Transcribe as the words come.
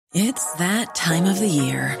It's that time of the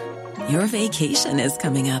year. Your vacation is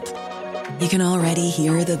coming up. You can already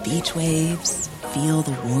hear the beach waves, feel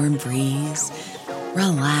the warm breeze,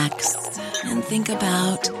 relax, and think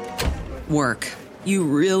about work. You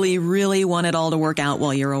really, really want it all to work out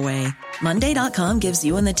while you're away. Monday.com gives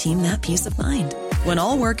you and the team that peace of mind. When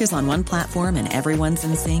all work is on one platform and everyone's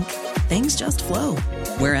in sync, things just flow.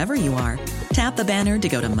 Wherever you are, tap the banner to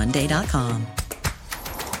go to Monday.com.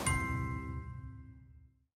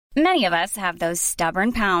 Many of us have those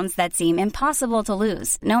stubborn pounds that seem impossible to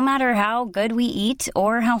lose, no matter how good we eat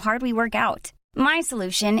or how hard we work out. My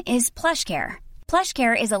solution is PlushCare.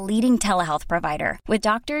 PlushCare is a leading telehealth provider with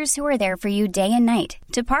doctors who are there for you day and night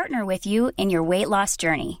to partner with you in your weight loss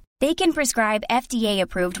journey. They can prescribe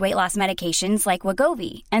FDA-approved weight loss medications like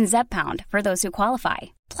Wegovy and Zepbound for those who qualify.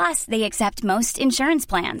 Plus, they accept most insurance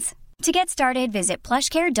plans. To get started, visit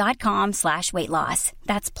plushcare.com/weightloss.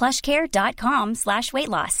 That's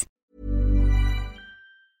plushcare.com/weightloss.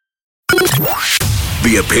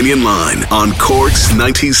 The Opinion Line on Cork's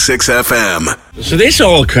 96 FM. So this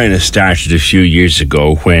all kind of started a few years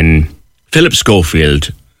ago when Phillip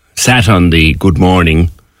Schofield sat on the Good Morning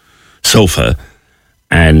sofa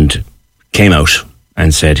and came out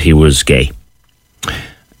and said he was gay.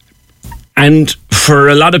 And for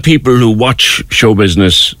a lot of people who watch show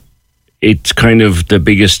business, it's kind of the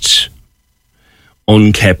biggest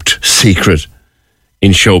unkept secret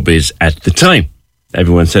in showbiz at the time.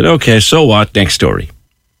 Everyone said, okay, so what? Next story.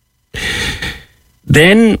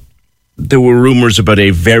 Then there were rumours about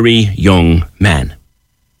a very young man.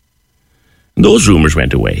 And those rumours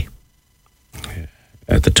went away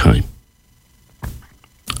at the time.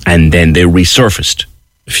 And then they resurfaced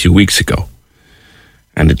a few weeks ago.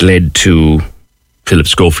 And it led to Phillip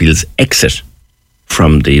Schofield's exit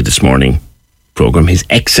from the This Morning programme, his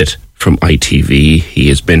exit from ITV. He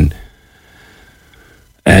has been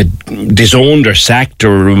disowned or sacked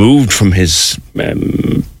or removed from his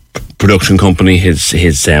production company, his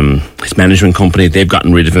management company. They've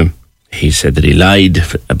gotten rid of him. He said that he lied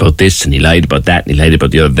about this and he lied about that and he lied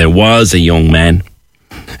about the other. There was a young man,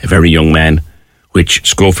 a very young man, which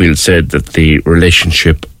Schofield said that the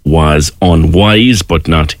relationship was unwise but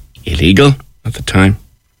not illegal at the time.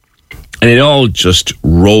 And it all just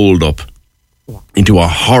rolled up into a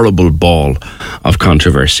horrible ball of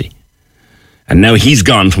controversy. And now he's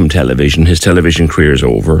gone from television. His television career is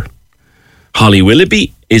over. Holly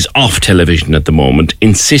Willoughby is off television at the moment,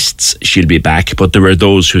 insists she'll be back, but there are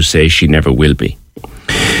those who say she never will be.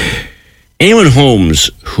 Eamon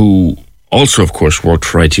Holmes, who also, of course, worked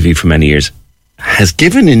for ITV for many years, has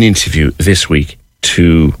given an interview this week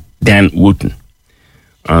to Dan Wooten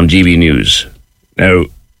on GB News. Now,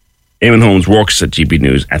 Eamon Holmes works at GB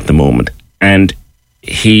News at the moment, and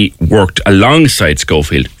he worked alongside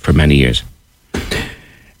Schofield for many years.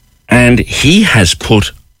 And he has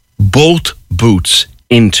put both boots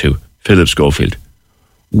into Phillip Schofield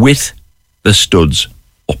with the studs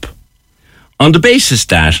up, on the basis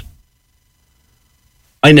that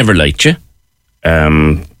I never liked you,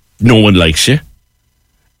 no one likes you,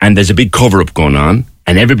 and there's a big cover-up going on,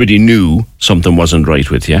 and everybody knew something wasn't right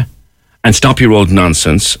with you, and stop your old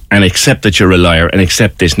nonsense and accept that you're a liar and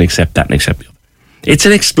accept this and accept that and accept the other. It's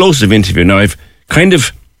an explosive interview. Now, I've kind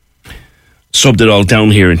of subbed it all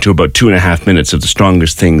down here into about 2.5 minutes of the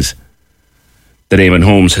strongest things that Eamon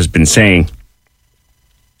Holmes has been saying.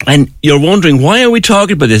 And you're wondering, why are we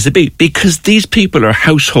talking about this? Because these people are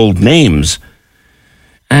household names.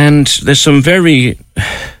 And there's some very,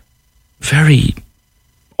 very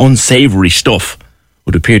unsavoury stuff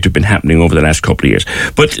would appear to have been happening over the last couple of years.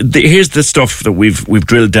 But here's the stuff that we've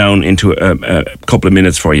drilled down into a couple of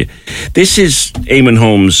minutes for you. This is Eamon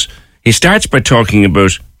Holmes. He starts by talking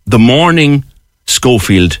about the morning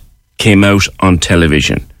Schofield came out on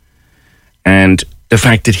television and the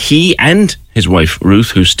fact that he and his wife Ruth,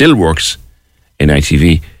 who still works in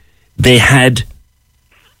ITV, they had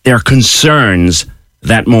their concerns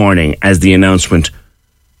that morning as the announcement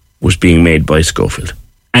was being made by Schofield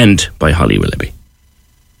and by Holly Willoughby.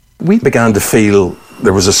 We began to feel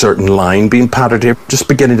there was a certain line being pattered here, just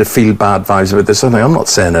beginning to feel bad vibes about this. I'm not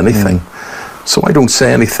saying anything. So I don't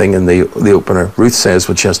say anything in the opener. Ruth says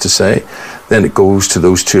what she has to say. Then it goes to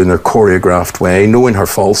those two in their choreographed way, knowing how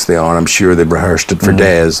false they are. I'm sure they've rehearsed it for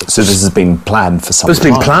days. So this has been planned for some time? It's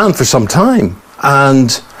been planned for some time.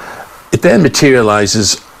 And it then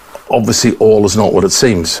materialises, obviously all is not what it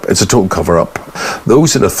seems. It's a total cover-up.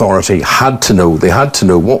 Those in authority had to know. They had to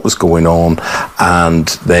know what was going on, and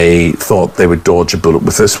they thought they would dodge a bullet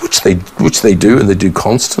with this, which they do, and they do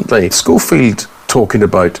constantly. Schofield talking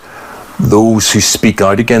about those who speak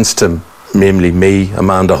out against him, namely me,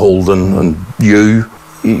 Amanda Holden, and you.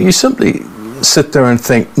 you simply sit there and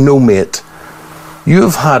think, no, mate, you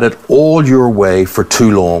have had it all your way for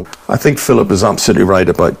too long. I think Philip is absolutely right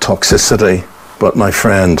about toxicity. But my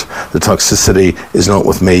friend, the toxicity is not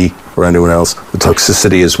with me or anyone else. The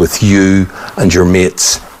toxicity is with you and your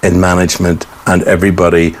mates in management and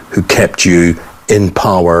everybody who kept you in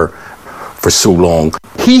power for so long.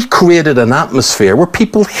 He created an atmosphere where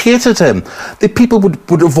people hated him. The people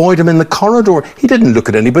would avoid him in the corridor. He didn't look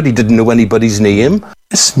at anybody, didn't know anybody's name.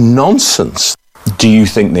 It's nonsense. Do you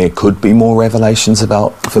think there could be more revelations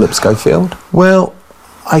about Phillip Schofield? Well,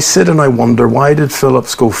 I sit and I wonder, why did Phillip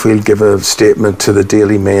Schofield give a statement to the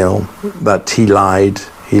Daily Mail that he lied?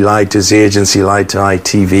 He lied to his agents, he lied to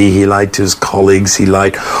ITV, he lied to his colleagues, he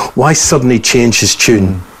lied. Why suddenly change his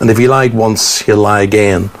tune? And if he lied once, he'll lie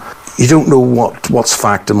again. You don't know what's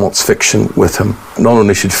fact and what's fiction with him. Not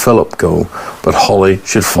only should Philip go, but Holly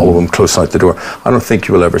should follow him close out the door. I don't think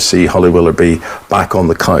you will ever see Holly Willoughby back on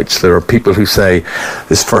the couch. There are people who say,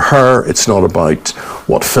 this for her, it's not about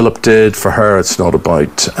what Philip did. For her, it's not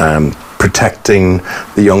about protecting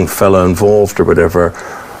the young fella involved or whatever.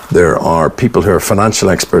 There are people who are financial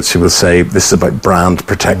experts who will say this is about brand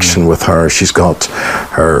protection with her. She's got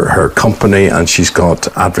her company and she's got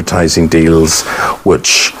advertising deals,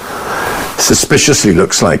 which suspiciously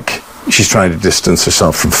looks like she's trying to distance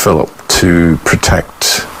herself from Philip to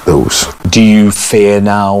protect those. Do you fear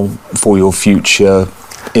now for your future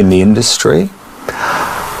in the industry?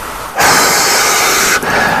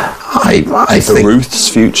 I think Ruth's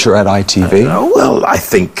future at ITV? Well, I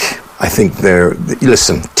think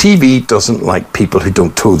listen, TV doesn't like people who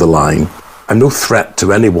don't toe the line. I'm no threat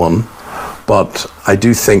to anyone, but I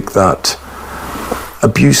do think that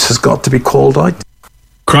abuse has got to be called out.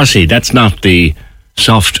 Crossy, that's not the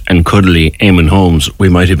soft and cuddly Eamon Holmes we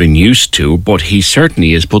might have been used to, but he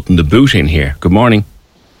certainly is putting the boot in here. Good morning.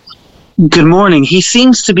 Good morning. He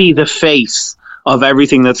seems to be the face of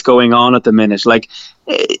everything that's going on at the minute. Like,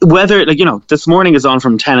 whether, like, you know, this morning is on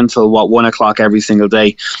from 10 until 1 o'clock every single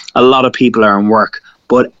day. A lot of people are in work,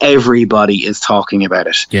 but everybody is talking about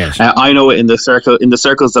it. Yes. I know in the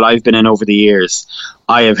circles that I've been in over the years,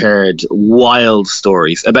 I have heard wild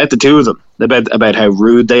stories about the two of them, about how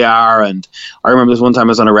rude they are. And I remember this one time I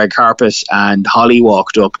was on a red carpet and Holly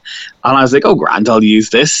walked up and I was like, oh, grand, I'll use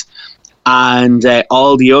this. And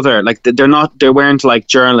all the other, like, they weren't like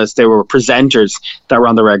journalists, they were presenters that were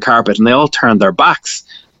on the red carpet, and they all turned their backs.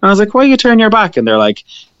 And I was like, why you turn your back? And they're like,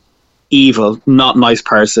 evil, not nice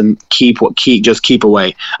person, keep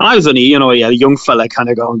away. And I was only, a young fella kind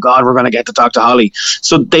of going, God, we're going to get to talk to Holly.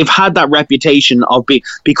 So they've had that reputation of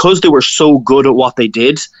because they were so good at what they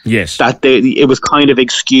did, yes, that it was kind of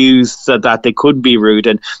excused that they could be rude.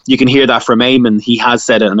 And you can hear that from Eamon. He has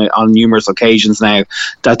said it on numerous occasions now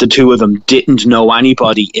that the two of them didn't know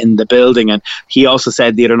anybody in the building. And he also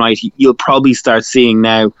said the other night, you'll probably start seeing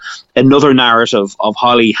now another narrative of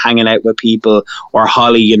Holly hanging out with people, or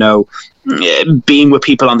Holly, being with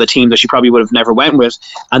people on the team that she probably would have never went with.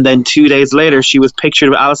 And then 2 days later, she was pictured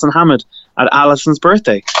with Alison Hammond at Alison's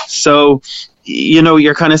birthday. So,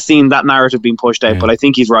 you're kind of seeing that narrative being pushed out. Yeah. But I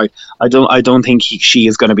think he's right. I don't think she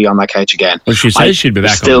is going to be on that couch again. Well, she says she'll be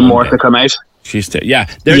back. Still on more Monday. to come out. She's still, yeah.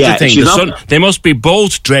 There's the thing. They must be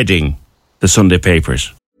both dreading the Sunday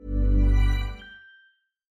papers.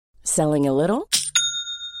 Selling a little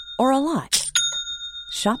or a lot?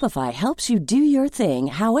 Shopify helps you do your thing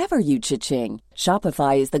however you cha-ching.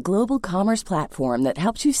 Shopify is the global commerce platform that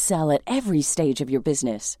helps you sell at every stage of your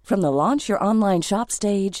business. From the launch your online shop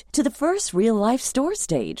stage to the first real-life store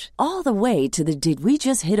stage, all the way to the did we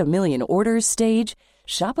just hit a million orders stage.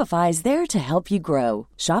 Shopify's there to help you grow.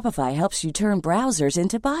 Shopify helps you turn browsers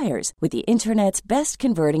into buyers with the internet's best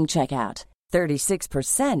converting checkout.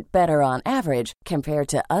 36% better on average compared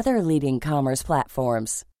to other leading commerce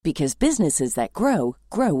platforms. Because businesses that grow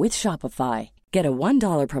with Shopify. Get a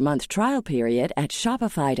 $1 per month trial period at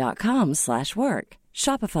shopify.com/work.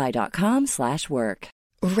 Shopify.com/work.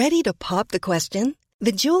 Ready to pop the question?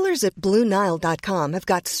 The jewelers at BlueNile.com have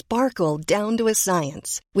got sparkle down to a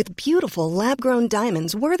science with beautiful lab-grown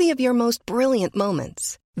diamonds worthy of your most brilliant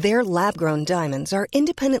moments. Their lab-grown diamonds are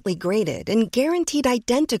independently graded and guaranteed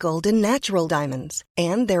identical to natural diamonds.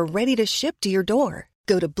 And they're ready to ship to your door.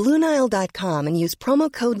 Go to BlueNile.com and use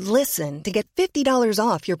promo code LISTEN to get $50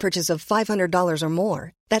 off your purchase of $500 or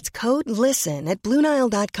more. That's code LISTEN at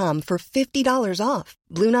BlueNile.com for $50 off.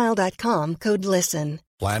 BlueNile.com, code LISTEN.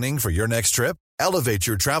 Planning for your next trip? Elevate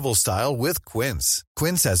your travel style with Quince.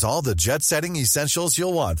 Quince has all the jet-setting essentials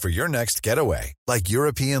you'll want for your next getaway, like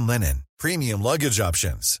European linen, premium luggage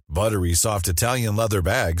options, buttery soft Italian leather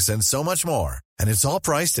bags, and so much more. And it's all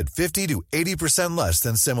priced at 50 to 80% less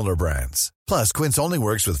than similar brands. Plus, Quince only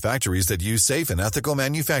works with factories that use safe and ethical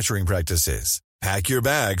manufacturing practices. Pack your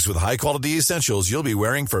bags with high-quality essentials you'll be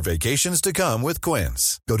wearing for vacations to come with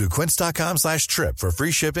Quince. Go to quince.com/trip for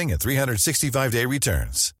free shipping and 365-day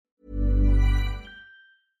returns.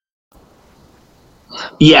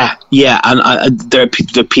 Yeah, and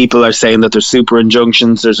the people are saying that there's super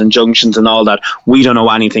injunctions, there's injunctions and all that. We don't know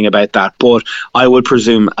anything about that, but I would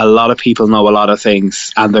presume a lot of people know a lot of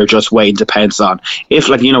things and they're just waiting to pounce on. If,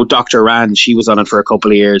 like, you know, Dr. Rand, she was on it for a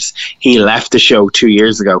couple of years. He left the show 2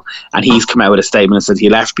 years ago, and he's come out with a statement and said he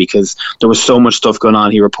left because there was so much stuff going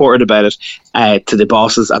on. He reported about it to the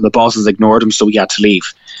bosses, and the bosses ignored him, so he had to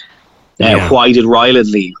leave. Why did Ryland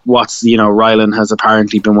leave? Ryland has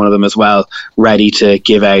apparently been one of them as well, ready to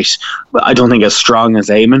give out. But I don't think as strong as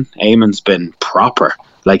Eamon. Eamon's been proper.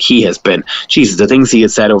 Like, he has been. Jesus, the things he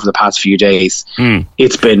has said over the past few days,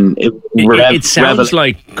 it's been... It sounds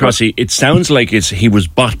like, Crossy, he was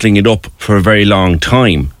bottling it up for a very long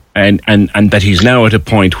time. And that he's now at a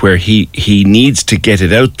point where he needs to get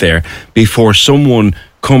it out there before someone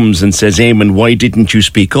comes and says, Eamon, why didn't you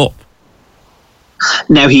speak up?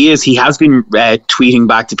 Now he has been tweeting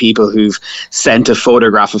back to people who've sent a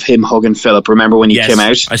photograph of him hugging Phillip. Remember when he came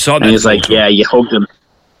out? I saw that. And he's like, yeah, you hugged him.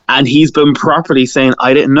 And he's been properly saying,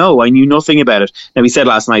 I didn't know. I knew nothing about it. Now, he said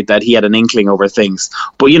last night that he had an inkling over things.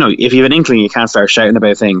 But, you know, if you have an inkling, you can't start shouting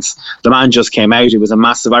about things. The man just came out. It was a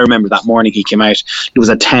massive... I remember that morning he came out. It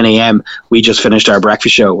was at 10 a.m. We just finished our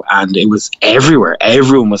breakfast show, and it was everywhere.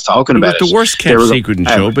 Everyone was talking about it. The worst kept secret in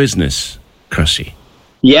show business, Crossy.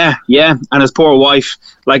 Yeah, and his poor wife,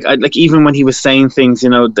 like even when he was saying things, you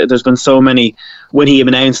know, there's been so many. When he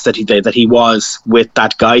announced that he was with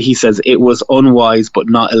that guy, he says it was unwise but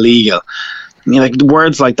not illegal. You know, like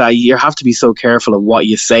words like that, you have to be so careful of what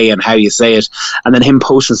you say and how you say it. And then him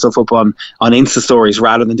posting stuff up on Insta stories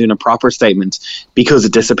rather than doing a proper statement, because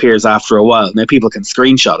it disappears after a while. Now people can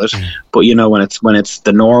screenshot it, but you know, when it's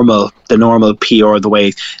the normal PR, the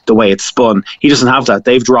way it's spun, he doesn't have that.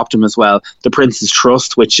 They've dropped him as well. The Prince's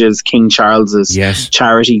Trust, which is King Charles's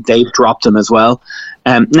charity, they've dropped him as well.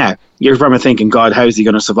 Now, you're probably thinking, God, how's he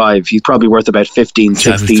going to survive? He's probably worth about 15,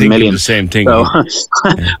 16 million. The same thing. So,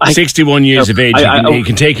 61 years of age, he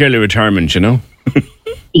can take early retirement, you know?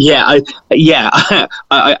 I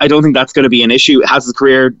don't think that's going to be an issue. Has his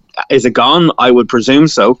career, is it gone? I would presume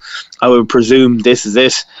so. I would presume this is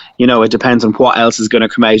it. You know, it depends on what else is going to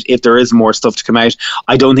come out. If there is more stuff to come out,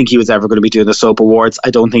 I don't think he was ever going to be doing the Soap Awards. I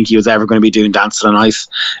don't think he was ever going to be doing Dancing on Ice.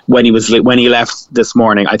 When he left this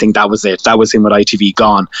morning, I think that was it. That was him with ITV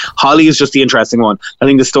gone. Holly is just the interesting one. I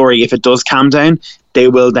think the story, if it does calm down, they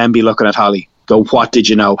will then be looking at Holly. Go, what did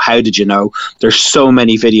you know? How did you know? There's so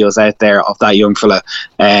many videos out there of that young fella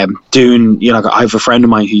doing, you know, I have a friend of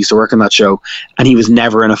mine who used to work on that show, and he was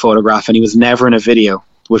never in a photograph and he was never in a video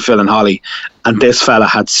with Phil and Holly, and this fella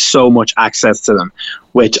had so much access to them,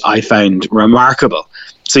 which I found remarkable.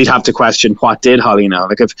 So you'd have to question, what did Holly know?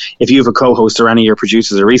 Like, if you have a co-host or any of your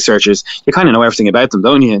producers or researchers, you kind of know everything about them,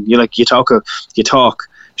 don't you? You talk.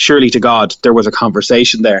 Surely to God, there was a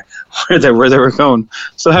conversation there where they were going.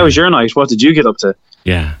 So how was your night? What did you get up to?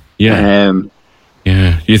 Yeah.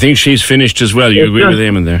 You think she's finished as well? You agree with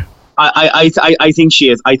Eamon there? I think she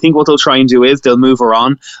is. I think what they'll try and do is they'll move her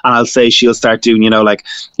on, and I'll say she'll start doing, you know, like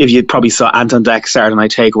if you probably saw Anton Deck Saturday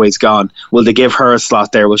Night Takeaway's gone. Will they give her a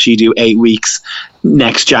slot there? Will she do 8 weeks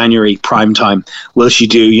next January prime time? Will she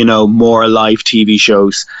do, you know, more live TV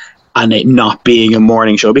shows? And it not being a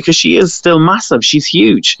morning show, because she is still massive. She's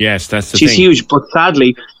huge. Yes, that's the thing. She's huge, but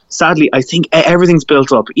sadly, I think everything's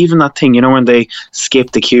built up. Even that thing, you know, when they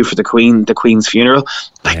skipped the queue for the Queen's funeral,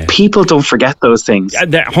 people don't forget those things.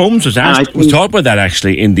 Holmes was talking about that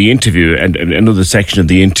actually in the interview, and another section of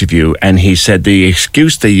the interview, and he said the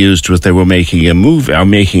excuse they used was they were making a movie or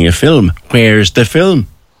making a film. Where's the film?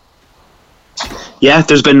 Yeah,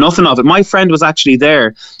 there's been nothing of it. My friend was actually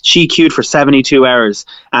there. She queued for 72 hours,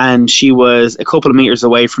 and she was a couple of meters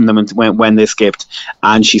away from them when they skipped,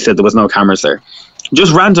 and she said there was no cameras there.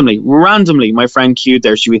 Just randomly, my friend queued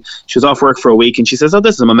there. She was off work for a week, and she says, "Oh,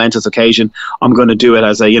 this is a momentous occasion. I'm going to do it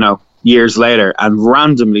as a, you know, years later." And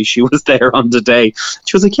randomly, she was there on the day.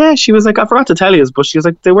 She was like, "Yeah," she was like, "I forgot to tell you," but she was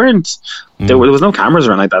like, "They weren't. There was no cameras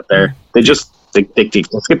or anything like that there. They just." They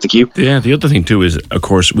skipped the queue. Yeah, the other thing too is, of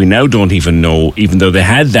course, we now don't even know, even though they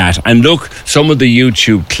had that. And look, some of the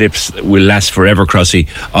YouTube clips will last forever, Crossy,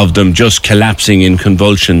 of them just collapsing in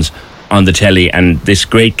convulsions on the telly, and this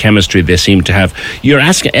great chemistry they seem to have. You're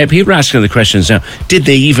asking, people are asking the questions now, did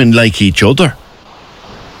they even like each other?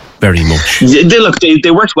 very much.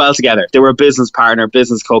 They worked well together. They were a business partner,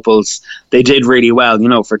 business couples. They did really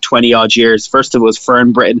well, for 20 odd years. First it was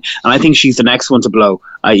Fern Britton, and I think she's the next one to blow.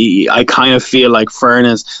 I kind of feel like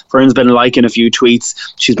Fern's been liking a few tweets.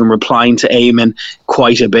 She's been replying to Eamon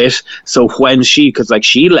quite a bit. So when she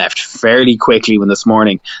left fairly quickly when this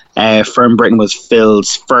morning, Fern Britton was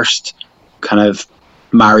Phil's first kind of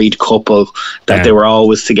married couple that they were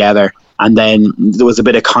always together. And then there was a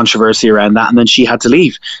bit of controversy around that, and then she had to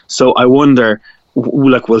leave. So I wonder,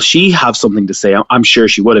 will she have something to say? I'm sure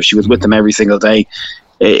she would if she was with them every single day.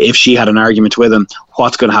 If she had an argument with him,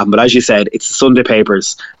 what's going to happen? But as you said, it's the Sunday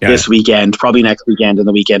papers this weekend, probably next weekend and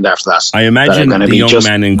the weekend after that. I imagine the young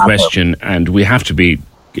man in question, and we have to be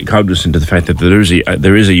cognizant of the fact that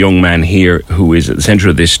there is a young man here who is at the centre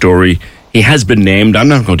of this story. He has been named. I'm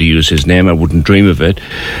not going to use his name. I wouldn't dream of it.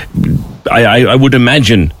 I would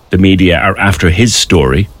imagine the media are after his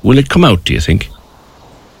story. Will it come out, do you think?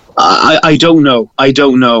 I don't know.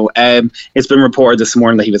 It's been reported this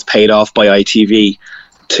morning that he was paid off by ITV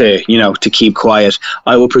to keep quiet.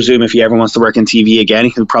 I will presume if he ever wants to work in TV again,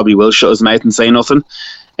 he probably will shut his mouth and say nothing.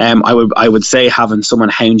 I would say having someone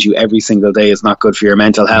hound you every single day is not good for your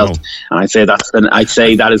mental health. No. And I'd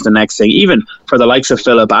say that is the next thing, even for the likes of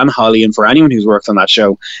Phillip and Holly, and for anyone who's worked on that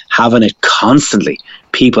show, having it constantly,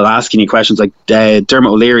 people asking you questions. Like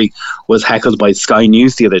Dermot O'Leary was heckled by Sky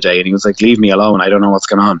News the other day, and he was like, "Leave me alone, I don't know what's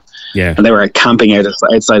going on." Yeah, and they were camping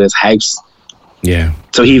outside his house. Yeah.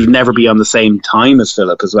 So he'd never be on the same time as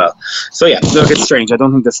Phillip as well. So yeah, look, it's strange. I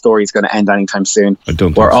don't think the story's going to end anytime soon.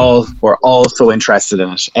 We're all so interested in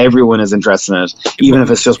it. Everyone is interested in it, even if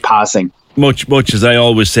it's just passing. Much as I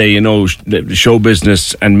always say, show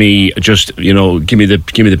business and me, just give me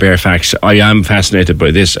the bare facts. I am fascinated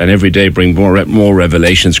by this, and every day bring more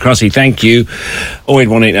revelations. Crossy, thank you.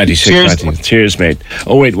 0818 96 cheers, mate.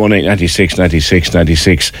 0818 96 96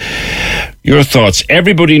 96. Your thoughts.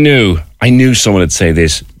 Everybody knew. I knew someone would say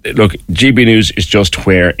this. Look, GB News is just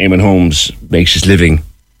where Eamon Holmes makes his living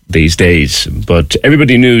these days. But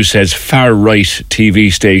everybody knew, says far right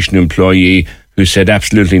TV station employee who said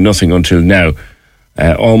absolutely nothing until now,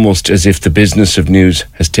 almost as if the business of news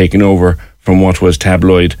has taken over from what was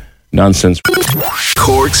tabloid nonsense.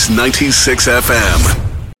 Cork's 96 FM.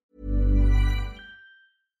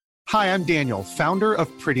 Hi, I'm Daniel, founder of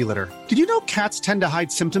Pretty Litter. Did you know cats tend to hide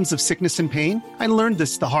symptoms of sickness and pain? I learned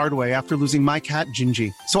this the hard way after losing my cat,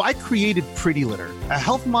 Gingy. So I created Pretty Litter, a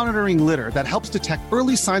health monitoring litter that helps detect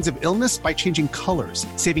early signs of illness by changing colors,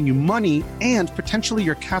 saving you money and potentially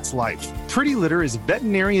your cat's life. Pretty Litter is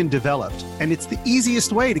veterinarian developed, and it's the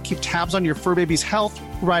easiest way to keep tabs on your fur baby's health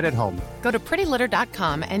right at home. Go to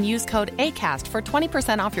prettylitter.com and use code ACAST for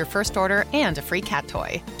 20% off your first order and a free cat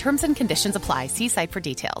toy. Terms and conditions apply. See site for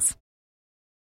details.